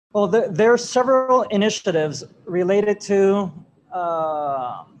Well, there are several initiatives related to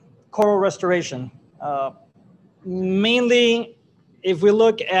coral restoration. Mainly, if we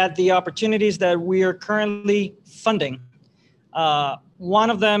look at the opportunities that we are currently funding, one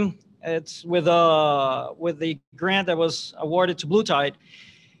of them, it's with the grant that was awarded to Bluetide.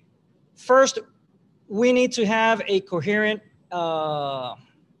 First, we need to have a coherent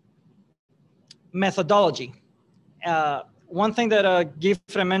methodology. One thing that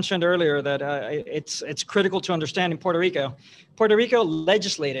Gifre mentioned earlier that it's critical to understand in Puerto Rico. Puerto Rico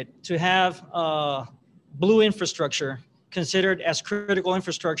legislated to have blue infrastructure considered as critical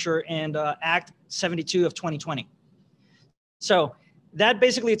infrastructure in Act 72 of 2020. So that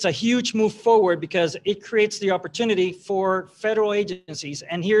basically, it's a huge move forward because it creates the opportunity for federal agencies.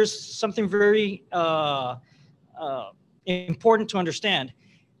 And here's something very important to understand.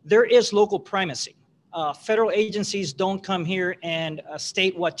 There is local primacy. Federal agencies don't come here and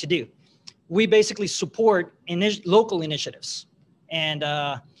state what to do. We basically support local initiatives. And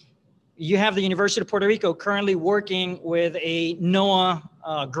you have the University of Puerto Rico currently working with a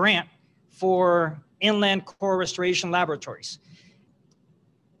NOAA grant for inland coral restoration laboratories.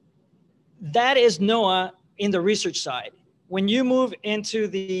 That is NOAA in the research side. When you move into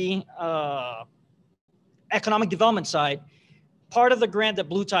the economic development side, part of the grant that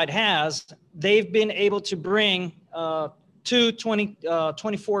Bluetide has, they've been able to bring two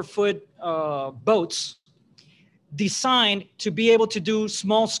 24-foot boats designed to be able to do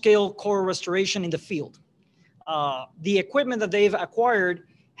small-scale coral restoration in the field. The equipment that they've acquired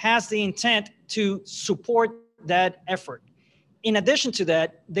has the intent to support that effort. In addition to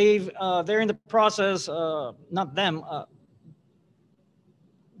that, they're in the process, not them,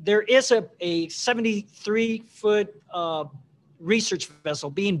 there is a 73-foot research vessel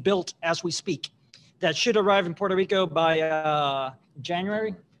being built as we speak that should arrive in Puerto Rico by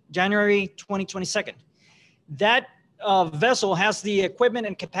January 2022. That vessel has the equipment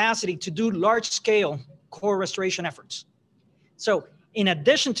and capacity to do large-scale coral restoration efforts. So in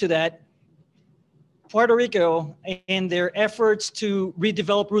addition to that, Puerto Rico, in their efforts to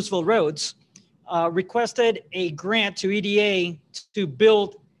redevelop Roosevelt Roads, requested a grant to EDA to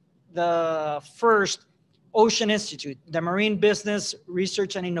build the first Ocean Institute, the Marine Business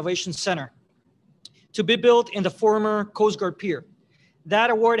Research and Innovation Center, to be built in the former Coast Guard Pier. That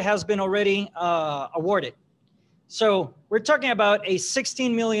award has been already awarded. So we're talking about a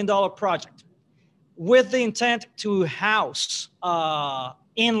 $16 million project with the intent to house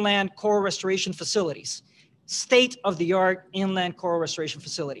inland coral restoration facilities, state-of-the-art inland coral restoration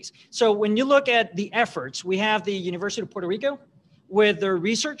facilities. So when you look at the efforts, we have the University of Puerto Rico with their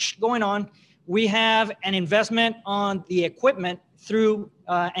research going on. We have an investment on the equipment through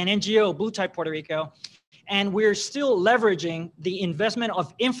an NGO, Bluetide Puerto Rico, and we're still leveraging the investment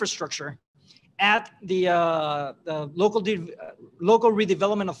of infrastructure at the local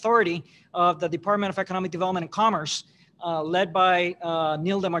redevelopment authority of the Department of Economic Development and Commerce, led by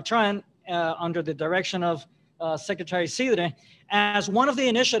Neil Demartran under the direction of Secretary Sidre, as one of the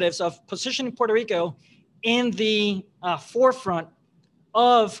initiatives of positioning Puerto Rico in the forefront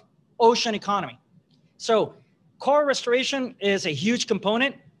of ocean economy. So coral restoration is a huge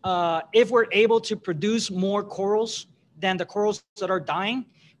component. If we're able to produce more corals than the corals that are dying,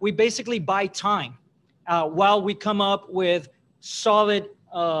 we basically buy time while we come up with solid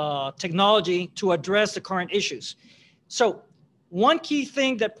technology to address the current issues. So one key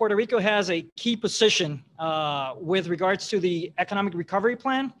thing that Puerto Rico has a key position with regards to the economic recovery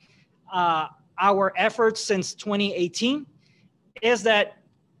plan, our efforts since 2018, is that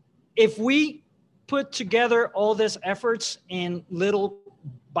if we put together all these efforts in little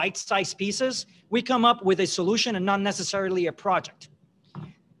bite-sized pieces, we come up with a solution and not necessarily a project.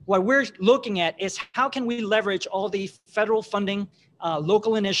 What we're looking at is how can we leverage all the federal funding,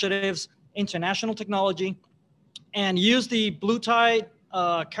 local initiatives, international technology, and use the Bluetide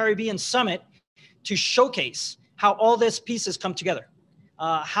Caribbean Summit to showcase how all these pieces come together.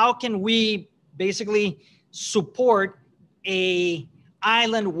 How can we basically support a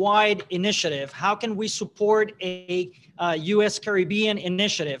island-wide initiative? How can we support a U.S. Caribbean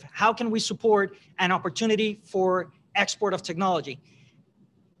initiative? How can we support an opportunity for export of technology?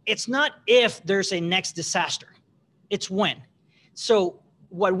 It's not if there's a next disaster, it's when. So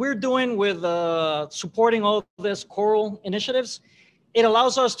what we're doing with supporting all of this coral initiatives, it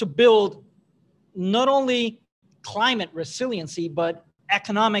allows us to build not only climate resiliency, but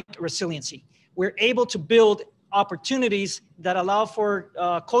economic resiliency. We're able to build opportunities that allow for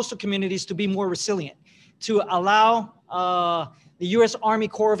coastal communities to be more resilient, to allow the U.S. Army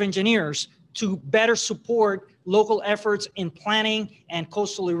Corps of Engineers to better support local efforts in planning and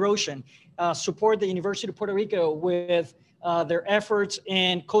coastal erosion, support the University of Puerto Rico with their efforts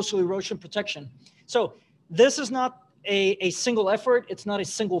in coastal erosion protection. So this is not a single effort. It's not a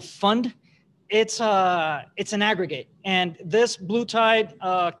single fund. It's an aggregate. And this Bluetide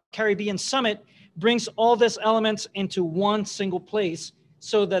Caribbean Summit brings all these elements into one single place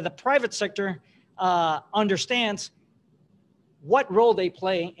so that the private sector understands what role they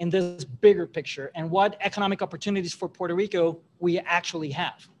play in this bigger picture and what economic opportunities for Puerto Rico we actually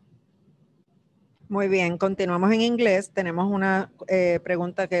have. Muy bien, continuamos en inglés. Tenemos una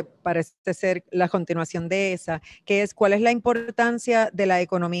pregunta que parece ser la continuación de esa, que es ¿cuál es la importancia de la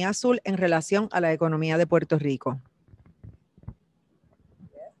economía azul en relación a la economía de Puerto Rico?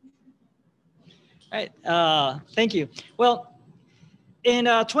 All right, thank you. Well, in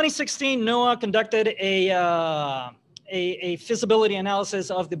 2016, NOAA conducted a feasibility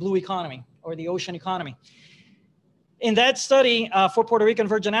analysis of the blue economy or the ocean economy. In that study for Puerto Rico and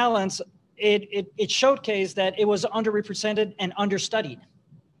Virgin Islands, it showcased that it was underrepresented and understudied.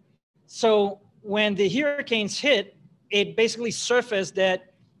 So when the hurricanes hit, it basically surfaced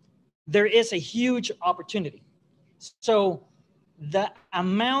that there is a huge opportunity. So the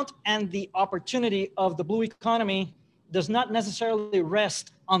amount and the opportunity of the blue economy does not necessarily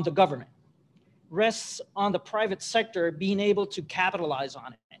rest on the government, rests on the private sector being able to capitalize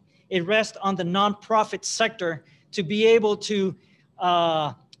on it. It rests on the nonprofit sector to be able to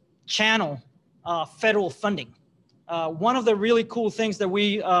channel federal funding. One of the really cool things that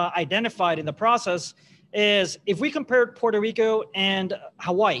we identified in the process is if we compared Puerto Rico and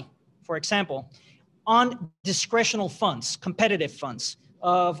Hawaii, for example, on discretional funds, competitive funds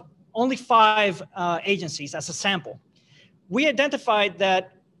of only 5 agencies as a sample, we identified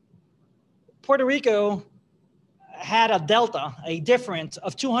that Puerto Rico had a delta, a difference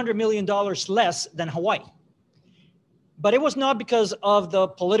of $200 million less than Hawaii. But it was not because of the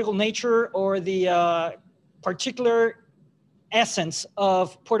political nature or the particular essence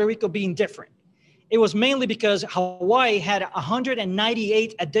of Puerto Rico being different. It was mainly because Hawaii had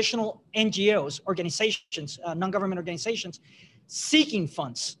 198 additional NGOs, organizations, non-government organizations, seeking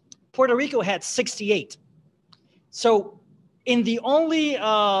funds. Puerto Rico had 68. So in the only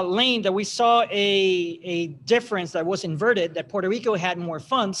lane that we saw a difference that was inverted, that Puerto Rico had more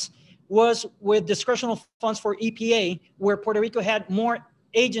funds, was with discretional funds for EPA, where Puerto Rico had more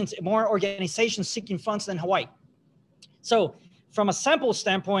agents, more organizations seeking funds than Hawaii. So from a sample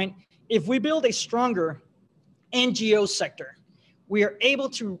standpoint, if we build a stronger NGO sector, we are able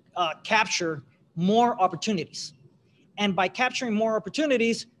to capture more opportunities. And by capturing more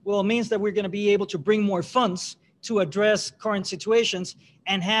opportunities, well, it means that we're going to be able to bring more funds to address current situations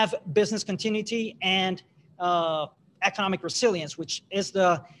and have business continuity and economic resilience, which is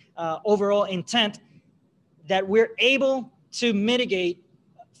the overall intent, that we're able to mitigate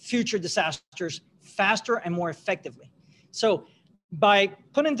future disasters faster and more effectively. So by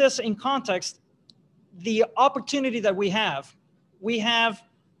putting this in context, the opportunity that we have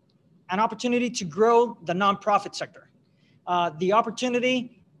an opportunity to grow the nonprofit sector, the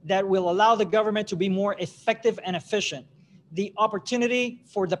opportunity that will allow the government to be more effective and efficient, the opportunity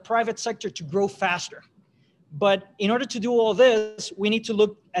for the private sector to grow faster. But in order to do all this, we need to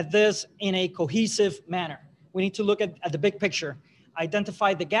look at this in a cohesive manner. We need to look at the big picture,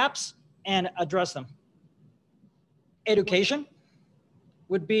 identify the gaps, and address them. Education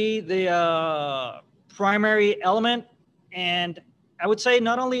would be the primary element. And I would say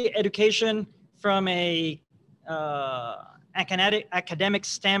not only education from a academic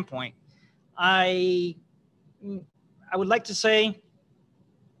standpoint. I would like to say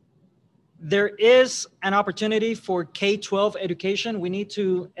there is an opportunity for K-12 education. We need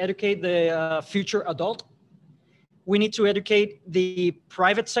to educate the future adult. We need to educate the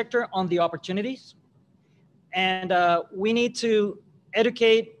private sector on the opportunities. And we need to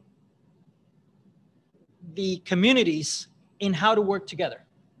educate the communities in how to work together.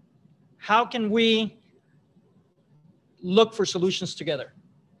 How can we look for solutions together?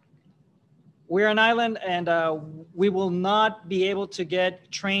 We're an island, and we will not be able to get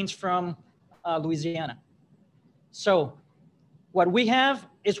trains from Louisiana. So what we have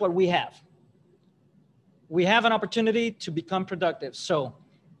is what we have. We have an opportunity to become productive. So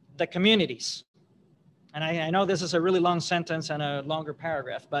the communities, and I know this is a really long sentence and a longer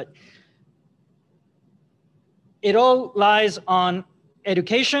paragraph, but it all lies on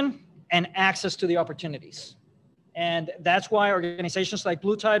education and access to the opportunities. And that's why organizations like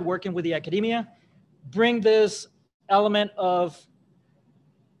Bluetide, working with the academia, bring this element of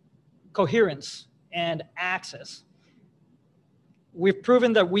coherence and access. We've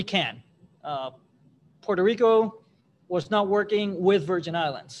proven that we can. Puerto Rico was not working with Virgin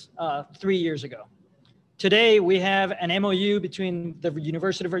Islands 3 years ago. Today, we have an MOU between the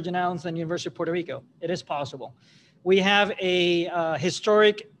University of Virgin Islands and the University of Puerto Rico. It is possible. We have a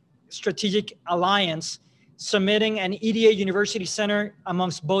historic strategic alliance submitting an EDA University Center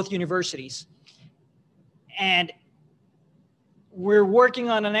amongst both universities. And we're working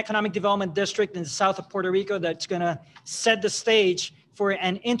on an economic development district in the south of Puerto Rico that's gonna set the stage for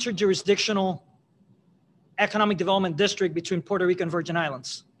an interjurisdictional economic development district between Puerto Rico and Virgin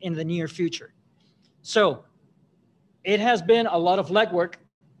Islands in the near future. So it has been a lot of legwork,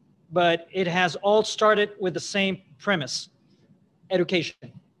 but it has all started with the same premise,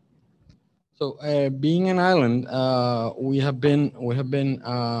 education. So being an island, we have been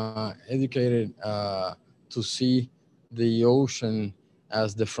educated to see the ocean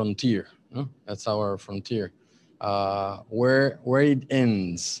as the frontier. No? That's our frontier. Where it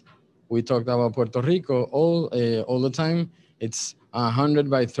ends. We talked about Puerto Rico all the time. It's 100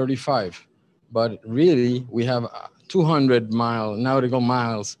 by 35, but really we have 200 nautical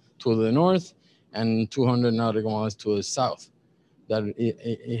miles to the north and 200 nautical miles to the south that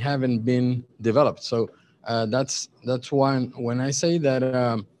it haven't been developed. So that's one. When I say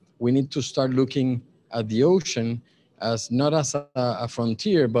that we need to start looking at the ocean as not as a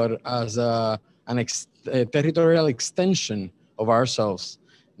frontier, but as a territorial extension of ourselves,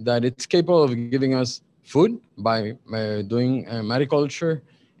 that it's capable of giving us food by doing mariculture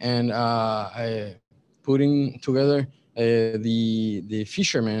and putting together the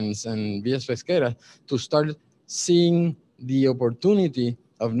fishermen and vías pesqueras to start seeing the opportunity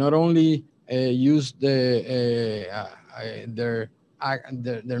of not only use their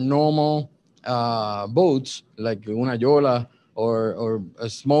normal boats like una yola or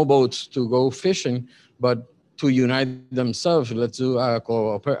small boats to go fishing, but to unite themselves. Let's do a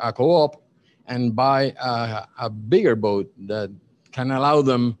co-op and buy a bigger boat that can allow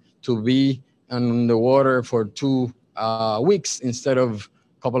them to be on the water for 2 weeks instead of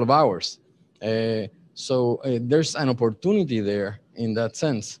a couple of hours. So there's an opportunity there in that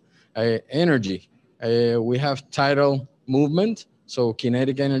sense. Energy. We have tidal movement, so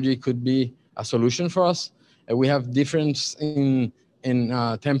kinetic energy could be a solution for us. We have difference in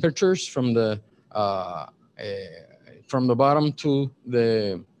temperatures from the bottom to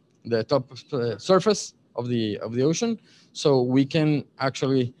the top surface of the ocean, so we can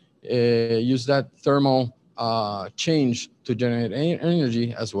actually use that thermal change to generate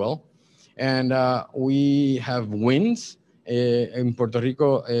energy as well. And we have winds. In Puerto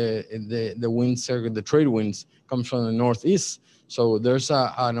Rico, the winds, the trade winds, come from the northeast. So there's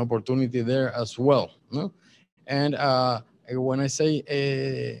an opportunity there as well. No? And when I say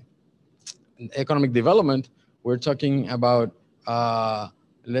economic development, we're talking about,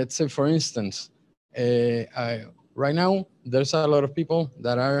 let's say, for instance, right now, there's a lot of people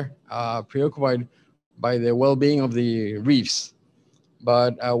that are preoccupied by the well-being of the reefs.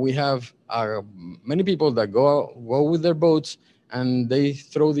 But we have many people that go with their boats and they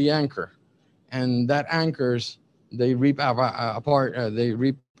throw the anchor, and that anchors, they rip apart, they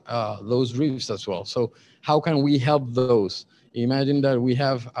rip those reefs as well. So how can we help those? Imagine that we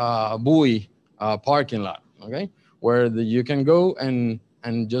have a buoy parking lot, okay, where you can go and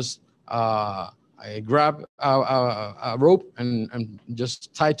just grab a rope and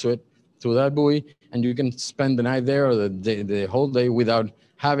just tie to it, to that buoy, and you can spend the night there or the whole day without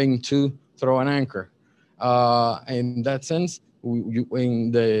having to throw an anchor. In that sense,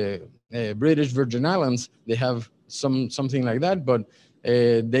 in the British Virgin Islands, they have something like that, but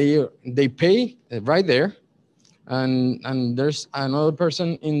they pay right there, and there's another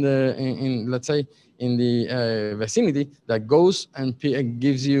person in let's say in the vicinity that goes and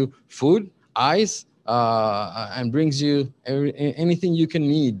gives you food, ice, and brings you anything you can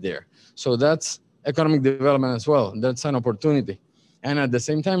need there. So that's economic development as well. That's an opportunity. And at the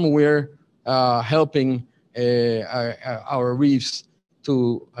same time, we're helping our reefs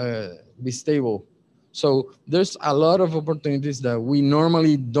to be stable. So there's a lot of opportunities that we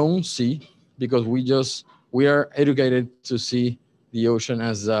normally don't see because we are educated to see the ocean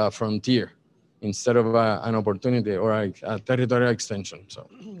as a frontier instead of an opportunity or a territorial extension. So.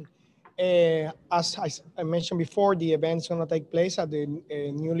 As I mentioned before, the event is going to take place at the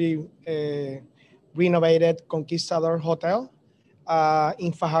newly renovated Conquistador Hotel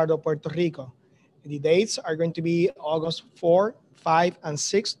in Fajardo, Puerto Rico. The dates are going to be August 4, 5, and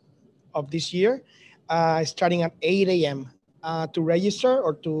 6 of this year, starting at 8 a.m. To register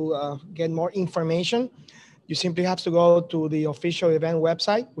or to get more information, you simply have to go to the official event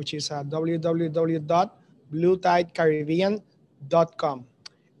website, which is www.bluetidecaribbean.com.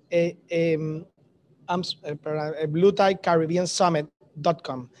 Bluetide Caribbean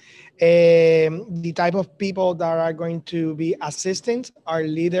Summit.com. The type of people that are going to be assistants are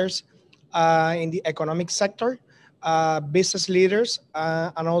leaders in the economic sector, business leaders,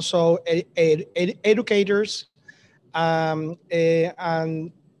 and also educators, and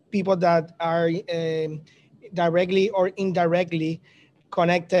people that are directly or indirectly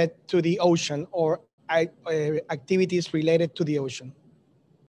connected to the ocean or activities related to the ocean.